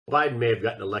Biden may have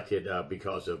gotten elected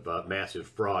because of massive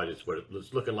fraud. Is what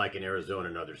it's looking like in Arizona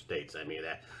and other states. I mean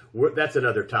that's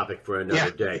another topic for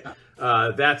another day.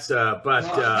 But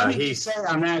let me he's just say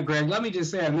on that, Greg. Let me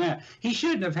just say on that, he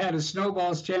shouldn't have had a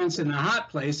snowball's chance in the hot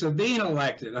place of being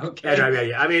elected. Okay.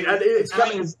 I mean,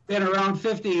 it's been around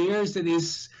 50 years that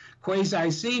he's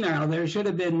quasi-senile. There should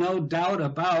have been no doubt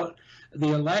about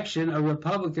the election. A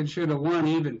Republican should have won.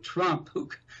 Even Trump, who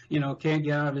can't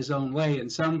get out of his own way in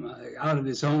some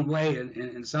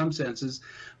senses.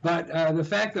 But the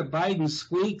fact that Biden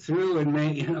squeaked through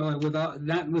and without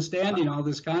notwithstanding all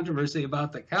this controversy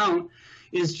about the count,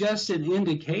 is just an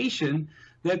indication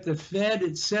that the Fed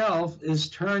itself is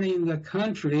turning the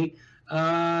country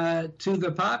to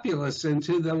the populace and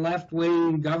to the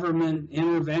left-wing government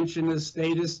interventionist,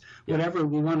 statist, whatever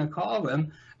we want to call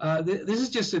them. This is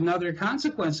just another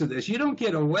consequence of this. You don't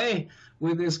get away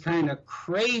with this kind of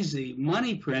crazy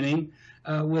money printing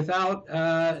without,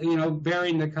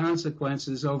 bearing the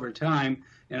consequences over time.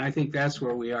 And I think that's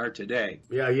where we are today.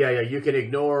 Yeah. You can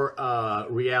ignore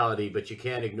reality, but you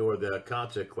can't ignore the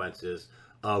consequences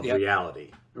of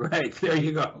reality. Right. There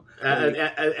you go. And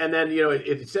then,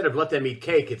 instead of let them eat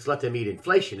cake, it's let them eat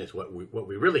inflation is what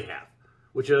we really have,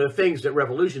 which are the things that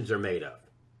revolutions are made of.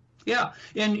 Yeah.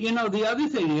 And, the other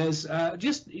thing is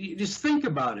just think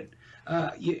about it.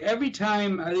 Every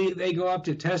time they go up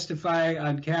to testify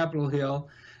on Capitol Hill,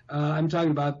 I'm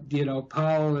talking about,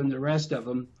 Powell and the rest of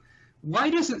them. Why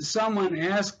doesn't someone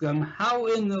ask them, how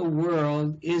in the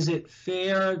world is it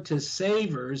fair to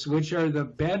savers, which are the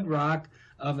bedrock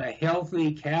of a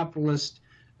healthy capitalist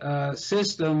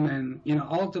system, and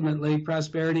ultimately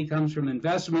prosperity comes from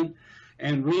investment,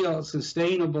 and real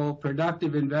sustainable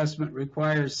productive investment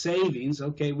requires savings.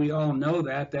 Okay, we all know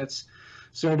that. That's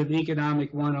sort of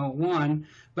economic 101.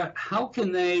 But how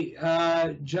can they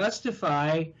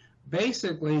justify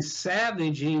basically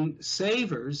savaging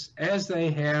savers as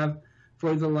they have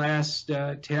for the last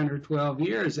 10 or 12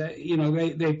 years?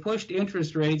 They pushed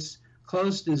interest rates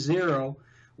close to zero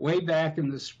way back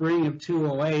in the spring of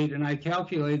 2008, and I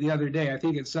calculated the other day, I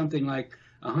think it's something like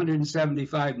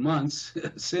 175 months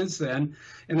since then,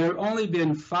 and there have only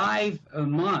been 5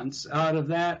 months out of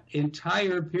that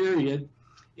entire period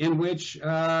in which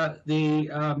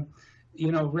the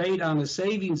rate on a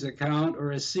savings account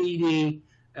or a CD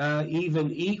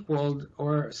even equaled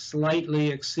or slightly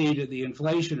exceeded the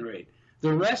inflation rate.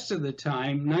 The rest of the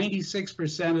time,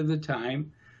 96% of the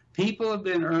time, people have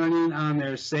been earning on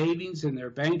their savings and their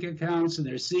bank accounts and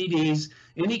their CDs,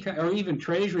 or even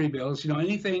treasury bills,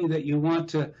 anything that you want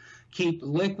to keep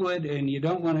liquid and you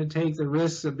don't want to take the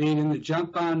risks of being in the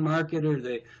junk bond market or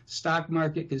the stock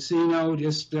market casino,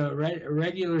 just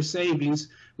regular savings,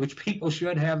 which people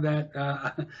should have that,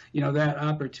 that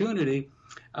opportunity.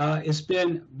 It's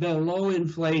been below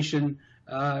inflation,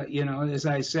 as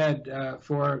I said,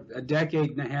 for a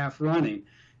decade and a half running.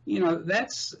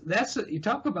 That's you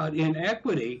talk about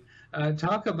inequity,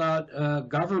 talk about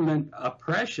government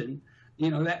oppression.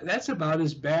 That's about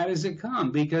as bad as it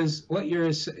comes, because what you're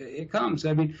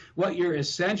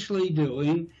essentially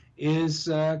doing is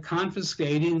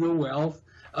confiscating the wealth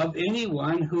of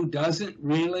anyone who doesn't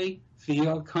really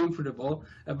feel comfortable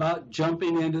about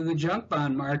jumping into the junk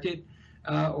bond market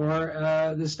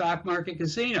or the stock market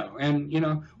casino. And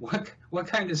what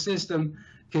kind of system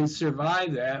can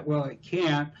survive that? Well, it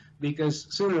can't, because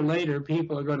sooner or later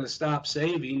people are going to stop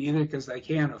saving, either because they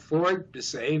can't afford to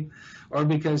save or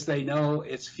because they know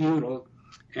it's futile,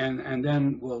 and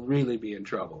then we'll really be in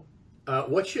trouble.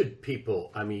 What should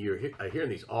people, you're hearing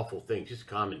these awful things, just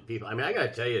common people. I got to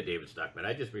tell you, David Stockman,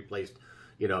 I just replaced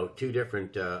 2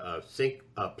 different sink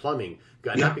plumbing,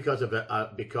 not because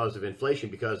of inflation,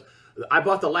 because I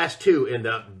bought the last 2 in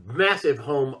the massive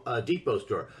Home Depot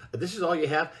store. This is all you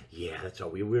have? Yeah, that's all.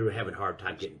 We were having a hard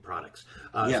time getting products.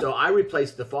 So I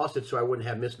replaced the faucets so I wouldn't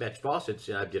have mismatched faucets,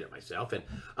 and I did it myself.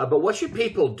 But what should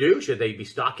people do? Should they be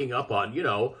stocking up on,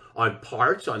 on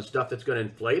parts, on stuff that's going to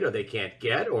inflate or they can't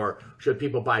get? Or should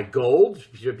people buy gold?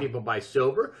 Should people buy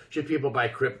silver? Should people buy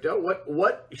crypto?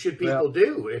 What should people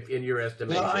do, if in your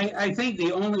estimation? Well, I think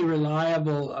the only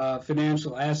reliable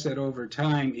financial asset over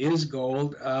time is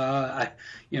gold. I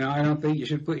don't think you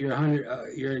should put your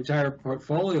entire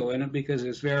portfolio in it, because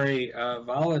it's very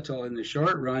volatile in the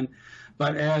short run.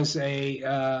 But as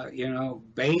a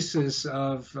basis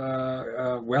of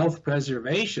wealth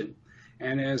preservation,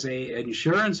 and as a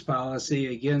insurance policy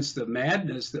against the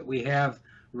madness that we have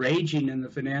raging in the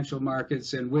financial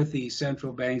markets and with the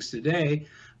central banks today,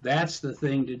 that's the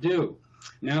thing to do.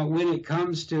 Now, when it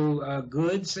comes to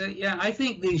goods, yeah, I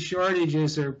think these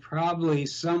shortages are probably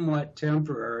somewhat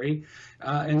temporary.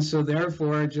 And so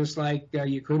therefore, just like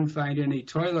you couldn't find any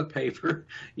toilet paper,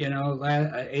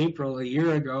 April a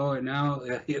year ago, and now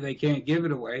they can't give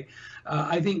it away.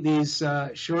 I think these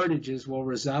shortages will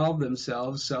resolve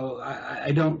themselves. So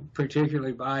I don't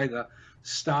particularly buy the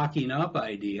stocking up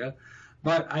idea.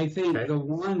 But I think Okay. the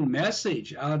one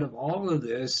message out of all of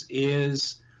this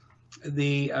is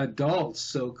the adults,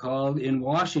 so-called, in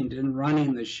Washington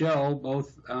running the show,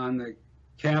 both on the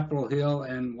Capitol Hill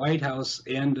and White House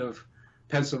end of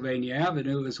Pennsylvania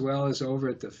Avenue, as well as over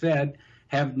at the Fed,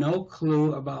 have no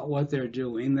clue about what they're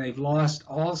doing. They've lost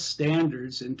all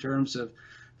standards in terms of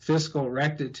fiscal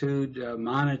rectitude,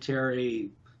 monetary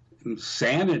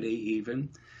sanity even,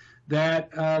 that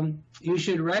you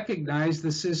should recognize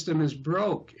the system is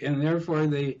broke, and therefore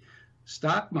the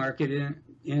stock market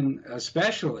in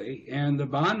especially, and the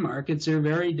bond markets are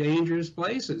very dangerous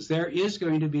places. There is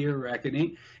going to be a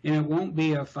reckoning, and it won't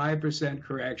be a 5%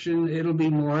 correction. It'll be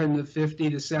more in the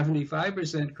 50 to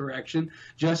 75% correction,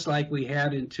 just like we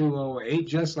had in 2008,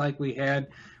 just like we had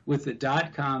with the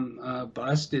dot-com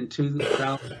bust in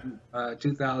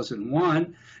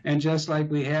 2001, and just like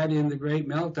we had in the great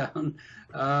meltdown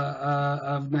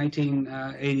of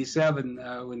 1987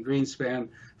 when Greenspan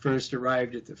first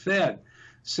arrived at the Fed.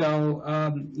 So,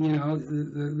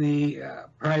 the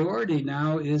priority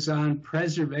now is on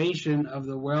preservation of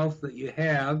the wealth that you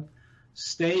have,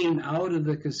 staying out of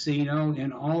the casino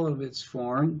in all of its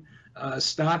form,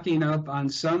 stocking up on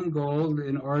some gold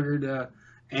in order to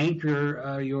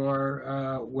anchor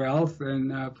your wealth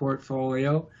and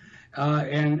portfolio,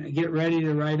 and get ready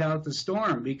to ride out the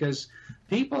storm, because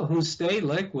people who stay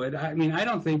liquid, I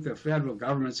don't think the federal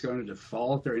government's going to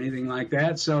default or anything like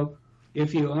that. So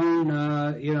if you own,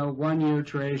 1-year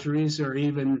treasuries or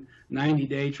even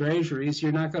 90-day treasuries,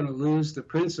 you're not going to lose the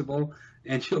principal,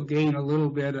 and you'll gain a little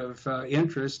bit of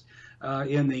interest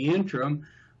in the interim.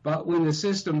 But when the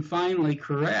system finally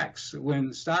corrects,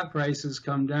 when stock prices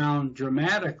come down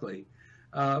dramatically,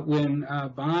 when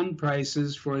bond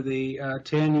prices for the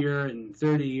 10-year and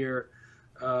 30-year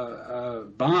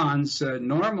bonds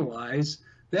normalize,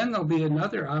 then there'll be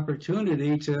another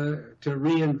opportunity to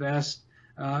reinvest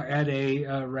at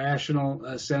a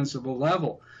rational, sensible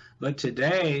level. But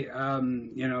today,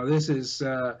 this is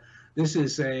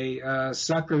a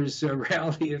sucker's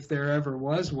rally if there ever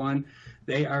was one.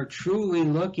 They are truly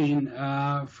looking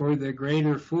for the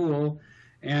greater fool,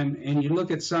 and you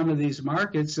look at some of these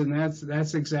markets, and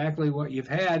that's exactly what you've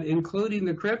had, including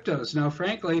the cryptos. Now,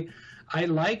 frankly, I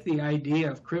like the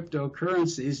idea of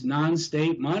cryptocurrencies,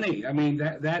 non-state money.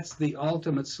 That's the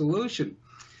ultimate solution.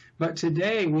 But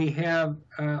today we have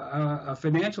a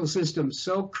financial system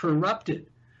so corrupted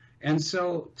and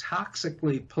so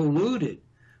toxically polluted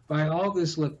by all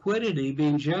this liquidity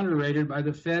being generated by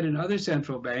the Fed and other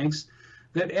central banks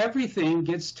that everything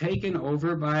gets taken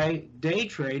over by day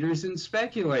traders and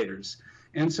speculators.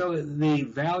 And so the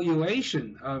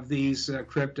valuation of these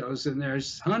cryptos, and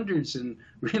there's hundreds and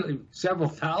really several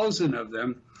thousand of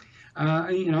them,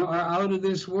 are out of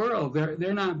this world.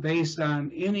 They're not based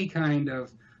on any kind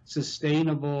of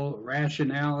sustainable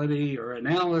rationality or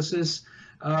analysis.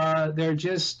 They're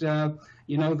just, the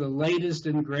latest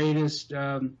and greatest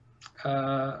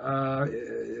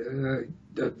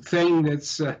thing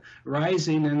that's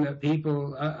rising and that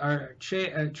people are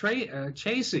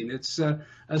chasing. It's a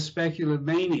speculative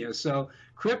mania. So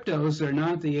cryptos are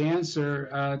not the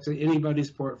answer to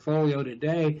anybody's portfolio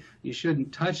today. You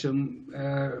shouldn't touch them,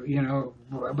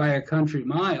 by a country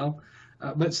mile.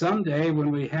 But someday,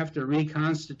 when we have to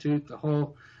reconstitute the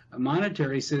whole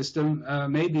monetary system,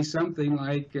 maybe something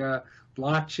like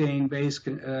blockchain-based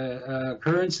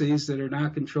currencies that are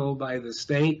not controlled by the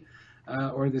state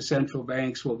or the central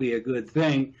banks will be a good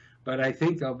thing. But I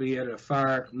think they'll be at a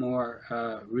far more,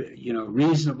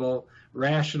 reasonable,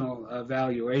 rational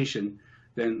valuation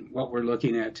than what we're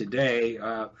looking at today.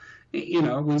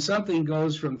 When something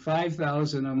goes from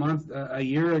 5,000 a month a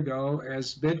year ago,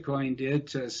 as Bitcoin did,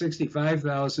 to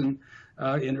 65,000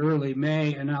 in early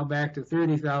May, and now back to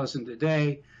 30,000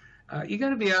 today, you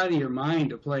got to be out of your mind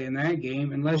to play in that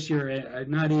game, unless you're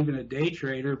not even a day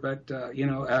trader, but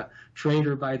a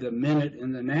trader by the minute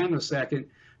and the nanosecond,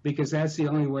 because that's the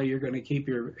only way you're going to keep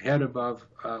your head above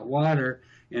water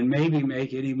and maybe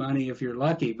make any money if you're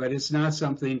lucky. But it's not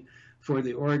something for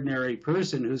the ordinary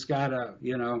person who's got a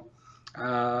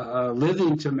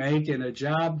living to make and a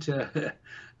job to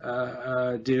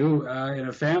do and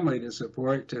a family to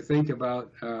support to think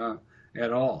about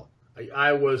at all.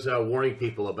 I was warning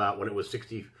people about when it was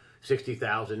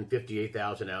 60,000,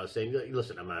 58,000. I was saying,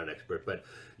 listen, I'm not an expert, but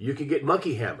you can get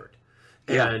monkey hammered.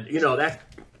 And,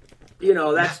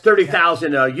 that's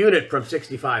 30,000 a unit from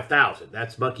 65,000.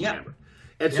 That's monkey hammered.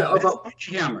 And so,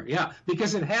 hammer,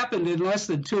 because it happened in less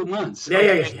than 2 months.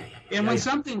 And when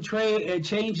something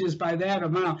changes by that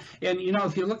amount, and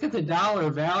if you look at the dollar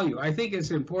value, I think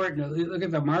it's important to look at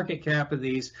the market cap of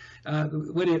these.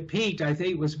 When it peaked, I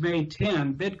think it was May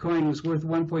 10. Bitcoin was worth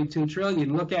 1.2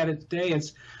 trillion. Look at it today;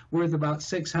 it's worth about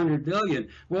 600 billion.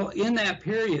 Well, in that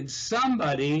period,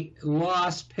 somebody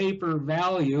lost paper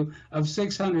value of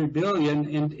 600 billion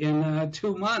in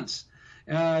 2 months.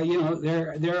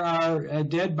 There are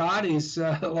dead bodies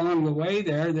along the way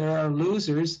there. There are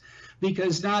losers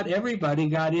because not everybody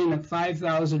got in at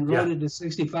 5,000, rode it to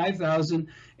 65,000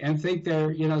 and think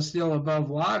they're, still above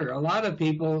water. A lot of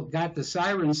people got the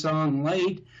siren song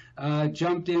late,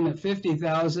 jumped in at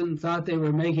 50,000, thought they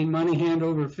were making money hand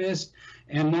over fist,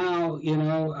 and now,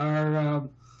 are,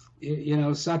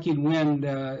 sucking wind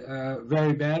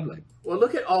very badly. Well,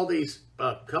 look at all these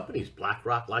companies.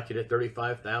 BlackRock liked it at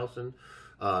 35,000.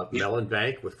 Mellon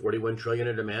Bank with 41 trillion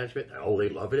under management. Oh, they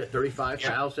love it at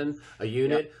 35,000 a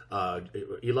unit.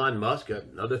 Elon Musk,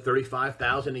 another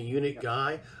 35,000 a unit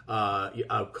guy.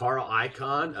 Carl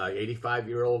Icahn,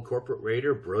 85-year-old corporate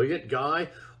raider, brilliant guy.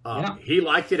 He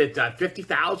liked it at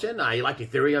 50,000. He liked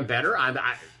Ethereum better.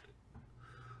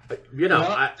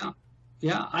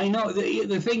 Yeah, I know.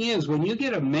 The thing is, when you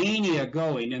get a mania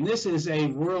going, and this is a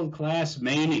world-class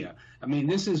mania, I mean,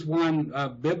 this is one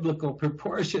biblical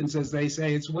proportions, as they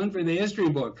say. It's one for the history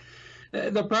book.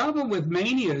 The problem with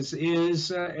manias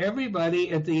is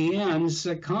everybody at the end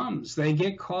succumbs. They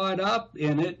get caught up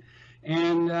in it,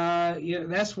 and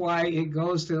that's why it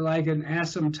goes to like an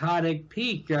asymptotic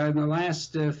peak. In the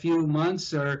last few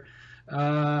months or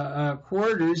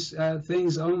quarters,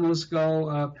 things almost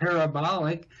go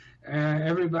parabolic.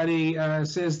 Everybody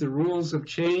says the rules have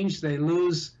changed. They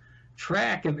lose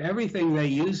track of everything they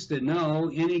used to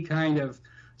know, any kind of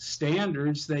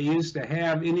standards they used to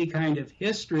have, any kind of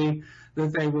history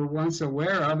that they were once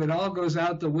aware of. It all goes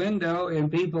out the window,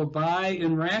 and people buy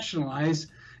and rationalize,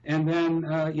 and then,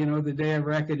 the day of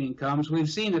reckoning comes. We've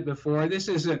seen it before. This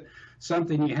isn't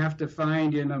something you have to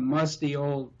find in a musty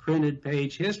old printed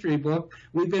page history book.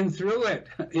 We've been through it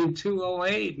in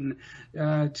 2008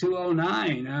 and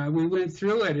 2009. We went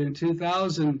through it in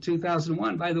 2000,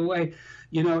 2001. By the way,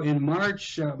 in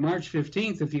March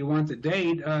 15th, if you want the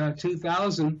date,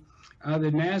 2000, the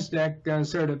NASDAQ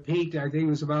sort of peaked. I think it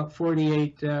was about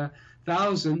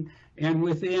 48,000. And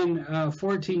within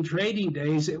 14 trading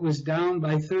days, it was down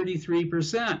by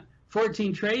 33%.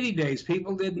 14 trading days.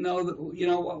 People didn't know that,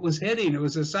 what was hitting. It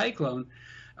was a cyclone.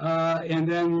 And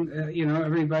then,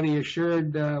 everybody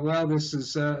assured, this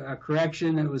is a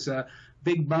correction. It was a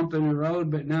big bump in the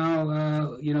road, but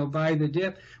now, buy the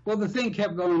dip. Well, the thing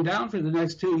kept going down for the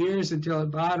next 2 years until it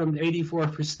bottomed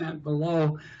 84%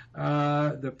 below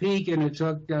the peak, and it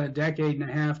took a decade and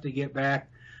a half to get back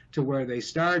to where they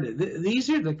started. These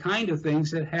are the kind of things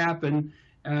that happen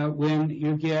when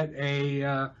you get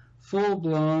a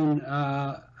full-blown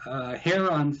hair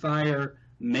on fire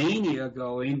mania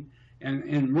going,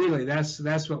 and really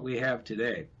that's what we have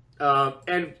today.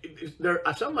 And there,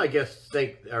 some I guess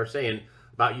are saying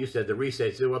about, you said the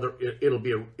reset. So whether it'll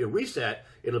be a reset,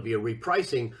 it'll be a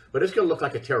repricing, but it's going to look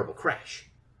like a terrible crash.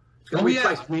 Oh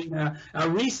yeah, I mean, a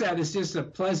reset is just a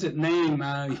pleasant name.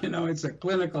 It's a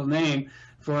clinical name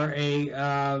for a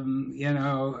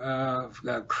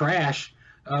crash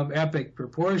of epic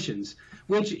proportions,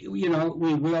 which we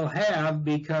will have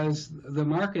because the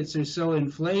markets are so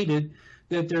inflated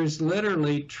that there's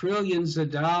literally trillions of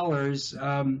dollars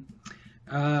that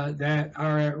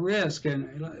are at risk.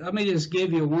 And let me just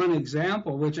give you one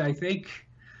example, which I think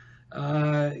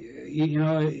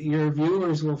your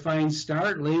viewers will find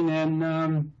startling,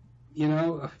 and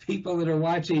people that are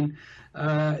watching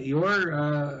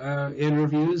your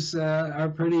interviews are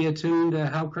pretty attuned to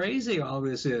how crazy all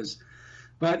this is.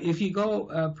 But if you go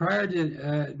prior to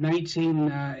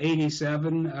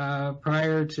 1987,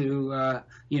 prior to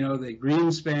the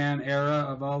Greenspan era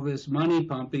of all this money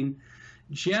pumping,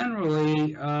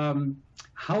 generally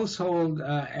household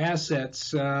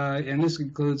assets, and this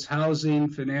includes housing,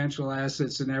 financial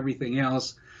assets, and everything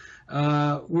else,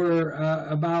 were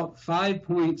about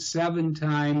 5.7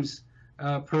 times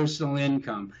personal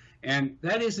income. And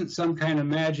that isn't some kind of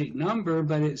magic number,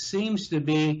 but it seems to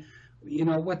be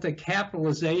what the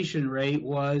capitalization rate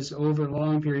was over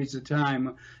long periods of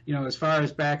time. As far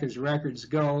as back as records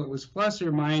go, it was plus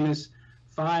or minus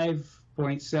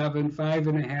 5.7,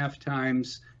 5.5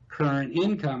 times current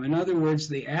income. In other words,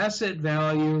 the asset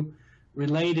value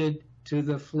related to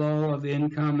the flow of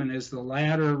income, and as the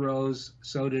ladder rose,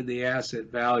 so did the asset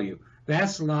value.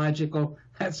 That's logical.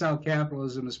 That's how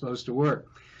capitalism is supposed to work.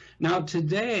 Now,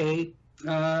 today,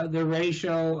 the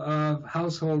ratio of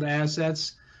household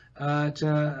assets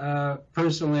to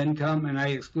personal income, and I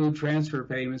exclude transfer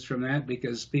payments from that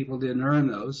because people didn't earn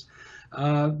those,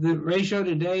 the ratio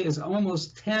today is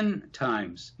almost 10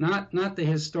 times, not the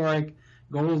historic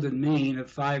golden mean of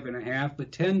 5.5,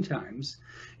 but 10 times.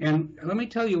 And let me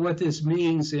tell you what this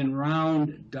means in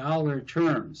round dollar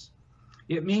terms.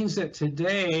 It means that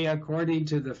today, according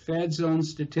to the Fed's own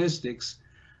statistics,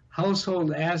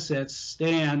 household assets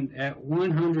stand at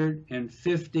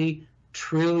 $150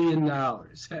 trillion.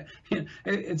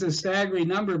 It's a staggering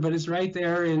number, but it's right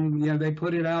there, and they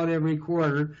put it out every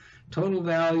quarter. Total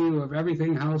value of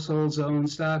everything households own: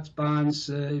 stocks, bonds,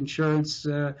 insurance,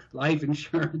 life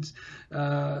insurance,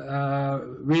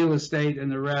 real estate,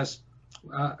 and the rest,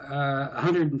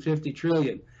 150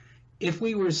 trillion. If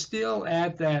we were still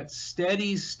at that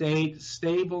steady state,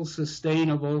 stable,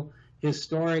 sustainable,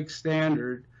 historic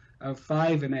standard of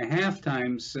 5.5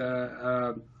 times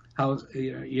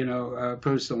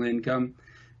personal income,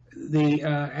 the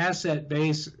asset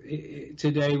base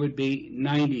today would be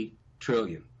 90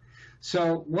 trillion.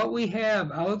 So what we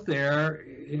have out there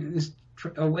is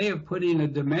a way of putting a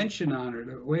dimension on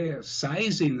it, a way of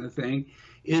sizing the thing,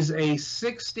 is a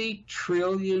 $60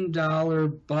 trillion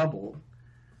bubble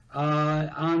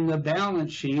on the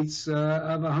balance sheets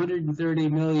of 130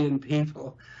 million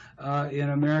people in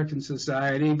American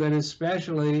society, but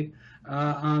especially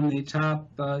on the top,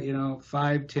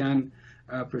 5-10%,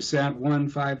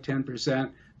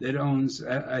 10% that owns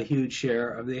a huge share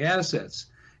of the assets.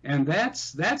 And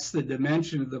that's the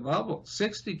dimension of the bubble,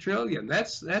 60 trillion.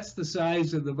 That's the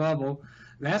size of the bubble.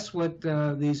 That's what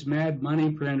these mad money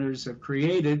printers have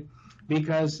created,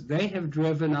 because they have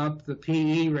driven up the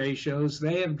PE ratios.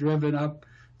 They have driven up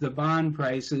the bond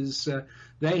prices.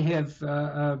 They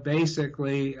have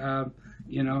basically,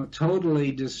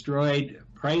 totally destroyed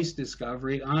price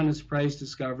discovery, honest price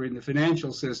discovery in the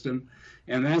financial system.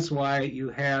 And that's why you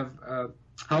have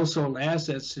household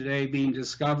assets today being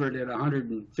discovered at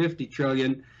 150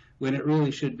 trillion when it really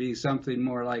should be something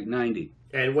more like 90.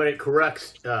 And when it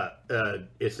corrects,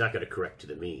 it's not going to correct to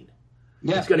the mean.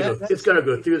 Yeah, it's going to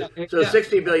go through. So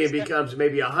 60 billion becomes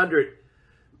maybe $100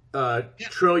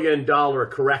 trillion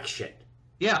correction.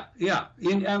 Yeah.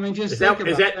 I mean, just is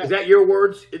that your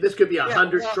words? This could be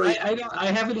 100 trillion. I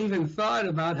haven't even thought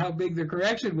about how big the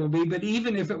correction will be. But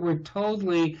even if it were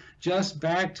totally just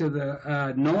back to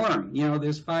the norm,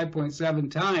 this 5.7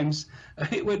 times,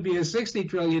 it would be a $60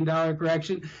 trillion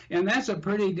correction, and that's a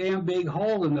pretty damn big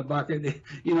hole in the bucket. If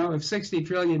 $60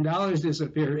 trillion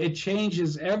disappear, it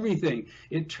changes everything.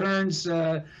 It turns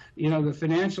the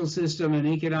financial system and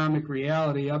economic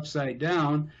reality upside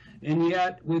down. And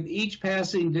yet, with each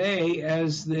passing day,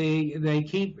 as they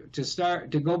keep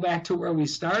to go back to where we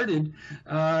started,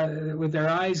 with their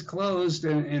eyes closed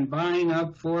and buying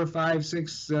up 4, 5,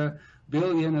 6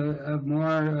 billion of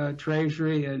more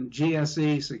Treasury and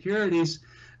GSE securities,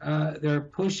 they're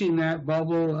pushing that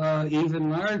bubble even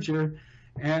larger.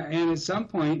 And at some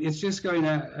point, it's just going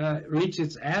to reach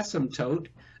its asymptote.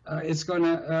 It's going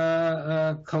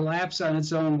to collapse on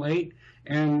its own weight.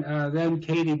 And then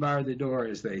Katie bar the door,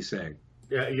 as they say.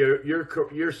 Yeah,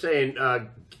 you're saying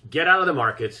get out of the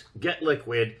markets, get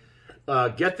liquid,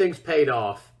 get things paid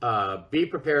off, be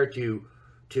prepared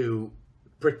to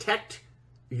protect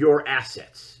your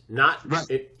assets, not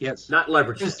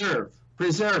leverage.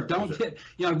 Preserve. Don't get.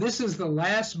 This is the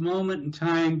last moment in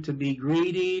time to be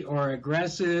greedy or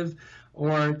aggressive,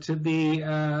 or to be,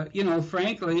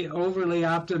 frankly, overly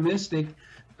optimistic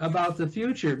about the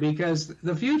future, because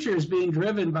the future is being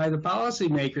driven by the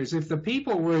policymakers. If the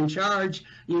people were in charge,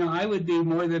 I would be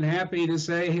more than happy to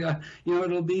say,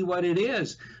 it'll be what it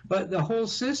is. But the whole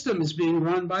system is being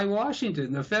run by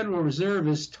Washington. The Federal Reserve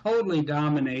totally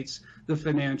dominates the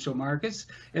financial markets.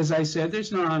 As I said,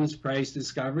 there's no honest price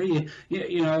discovery.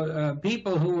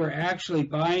 People who are actually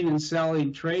buying and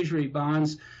selling Treasury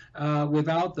bonds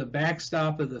without the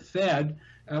backstop of the Fed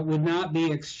would not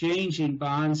be exchanging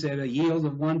bonds at a yield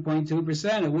of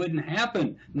 1.2%. It wouldn't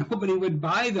happen. Nobody would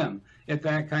buy them at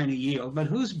that kind of yield. But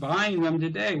who's buying them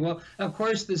today? Well, of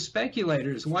course, the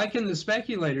speculators. Why can the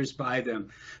speculators buy them?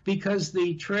 Because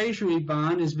the Treasury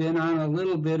bond has been on a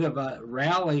little bit of a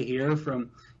rally here from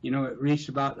it reached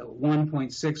about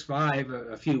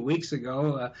 1.65 a few weeks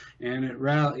ago, and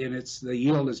the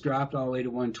yield has dropped all the way to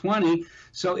 120.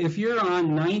 So if you're on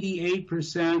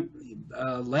 98%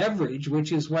 leverage,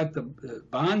 which is what the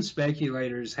bond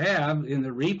speculators have in the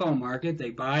repo market, they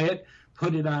buy it,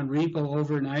 put it on repo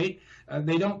overnight.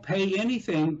 They don't pay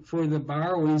anything for the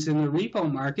borrowings in the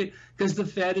repo market because the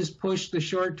Fed has pushed the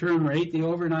short-term rate, the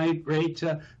overnight rate,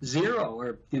 to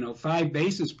 0, or 5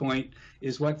 basis point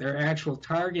is what their actual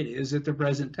target is at the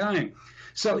present time.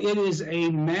 So it is a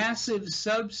massive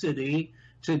subsidy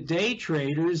to day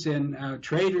traders and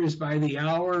traders by the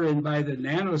hour and by the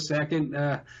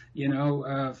nanosecond,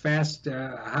 fast,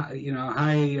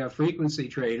 high frequency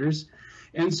traders.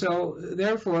 And so,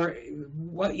 therefore,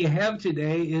 what you have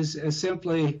today is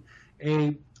simply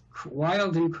a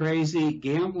wild and crazy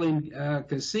gambling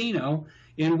casino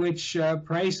in which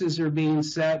prices are being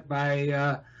set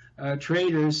by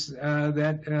traders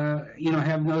that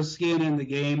have no skin in the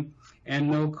game and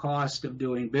no cost of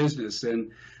doing business.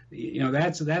 And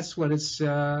that's what it's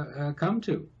come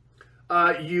to.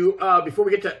 Before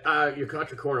we get to your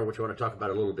Contra Corner, which I want to talk about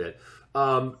a little bit.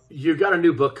 You got a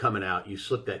new book coming out. You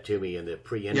slipped that to me in the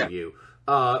pre-interview.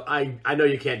 Yeah. I know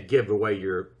you can't give away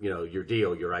your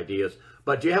deal, your ideas,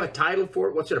 but do you have a title for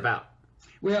it? What's it about?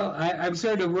 Well, I'm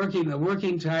sort of working. The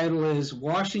working title is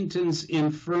Washington's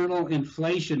Infernal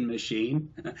Inflation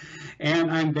Machine,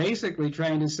 and I'm basically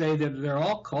trying to say that they're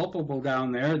all culpable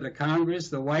down there: the Congress,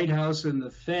 the White House, and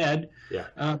the Fed.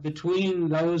 Yeah. Between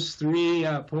those 3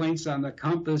 points on the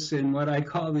compass in what I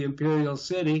call the Imperial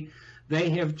City, they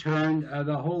have turned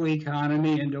the whole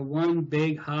economy into one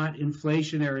big, hot,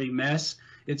 inflationary mess.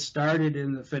 It started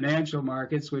in the financial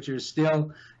markets, which are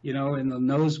still, in the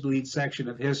nosebleed section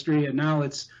of history, and now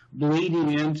it's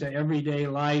bleeding into everyday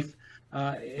life,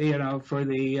 for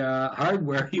the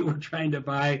hardware you were trying to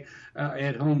buy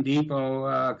at Home Depot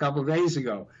a couple of days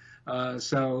ago.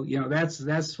 So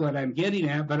that's what I'm getting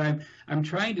at. But I'm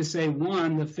trying to say,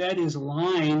 one, the Fed is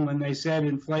lying when they said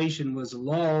inflation was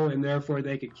low and therefore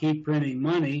they could keep printing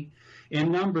money.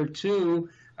 And number two,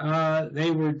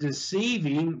 they were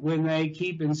deceiving when they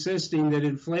keep insisting that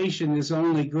inflation is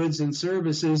only goods and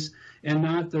services and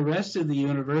not the rest of the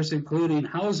universe, including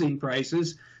housing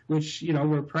prices, which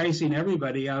we're pricing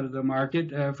everybody out of the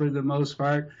market for the most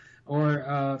part,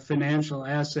 or financial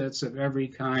assets of every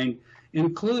kind,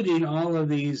 including all of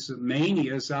these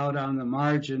manias out on the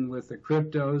margin with the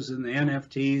cryptos and the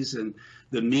NFTs and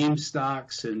the meme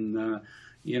stocks and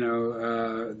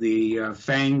the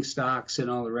FANG stocks and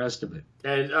all the rest of it.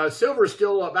 And silver is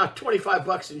still about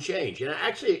 $25 and change. And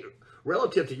actually,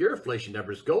 relative to your inflation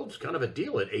numbers, gold's kind of a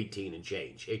deal at 18 and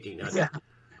change, 1800. Yeah.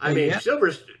 I mean,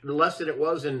 silver's less than it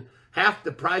was in half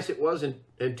the price it was in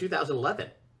 2011.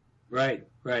 Right.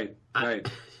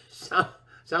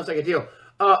 Sounds like a deal.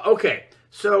 Okay,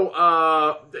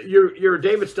 so your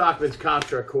David Stockman's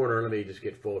Contra Corner. Let me just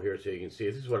get full here so you can see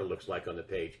it. This is what it looks like on the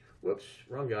page. Whoops,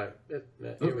 wrong guy.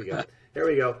 Here we go. Here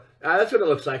we go. That's what it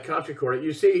looks like, Contra Corner.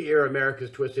 You see here America's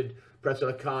twisted pretzel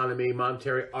economy,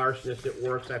 monetary arsonist that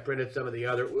works. I printed some of the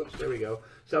other, whoops, there we go,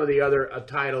 some of the other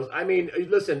titles. I mean,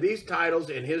 listen, these titles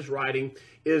in his writing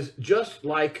is just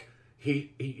like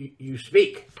you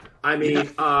speak. I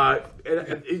mean,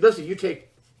 listen, you take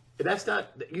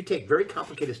very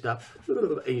complicated stuff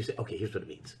and you say, okay, here's what it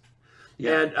means.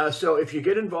 Yeah. And so if you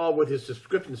get involved with his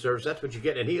subscription service, that's what you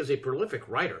get. And he is a prolific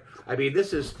writer. I mean,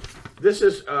 this is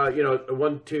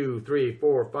 1, 2, 3,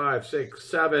 4, 5, 6,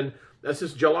 7. This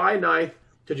is July 9th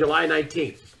to July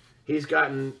 19th. He's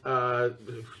gotten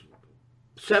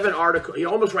 7 articles. He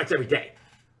almost writes every day.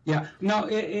 Yeah, no,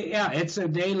 it's a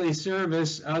daily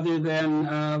service other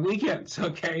than weekends,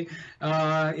 okay?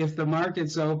 If the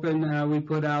market's open, we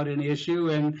put out an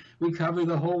issue and we cover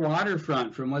the whole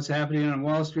waterfront from what's happening on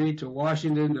Wall Street to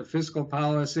Washington to fiscal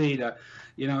policy to,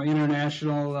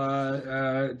 international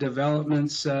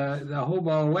developments, the whole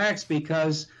ball of wax,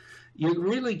 because you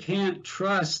really can't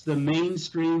trust the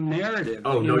mainstream narrative.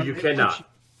 Oh, no, you cannot.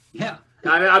 Yeah.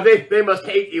 I mean, they must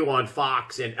hate you on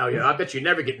Fox, and I bet you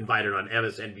never get invited on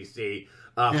MSNBC.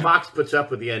 Fox puts up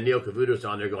with the Neil Cavutos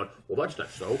on there going, well, that's not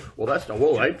so. Well, that's not.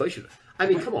 Well, inflation. I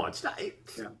mean, come on, stop.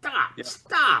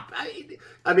 Stop.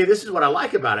 I mean, this is what I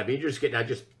like about it. I mean, you're just getting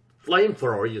just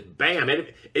flamethrower. You just bam.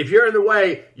 And if you're in the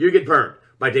way, you get burned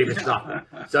by David Stockman.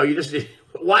 So you just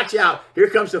Watch out. Here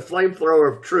comes the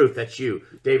flamethrower of truth. That's you,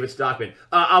 David Stockman.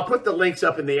 I'll put the links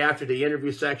up in the after the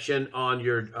interview section on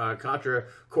your Contra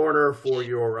Corner for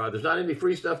your, there's not any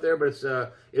free stuff there, but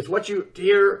it's what you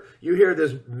hear. You hear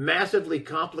this massively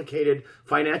complicated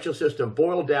financial system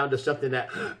boiled down to something that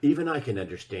even I can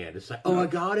understand. It's like, oh, I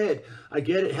got it. I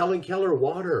get it. Helen Keller,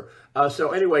 water.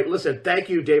 So anyway, listen, thank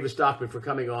you, David Stockman, for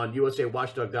coming on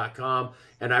USAWatchdog.com.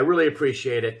 And I really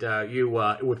appreciate it, you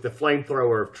with the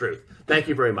flamethrower of truth. Thank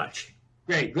you very much.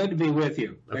 Great. Good to be with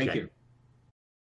you. Thank you.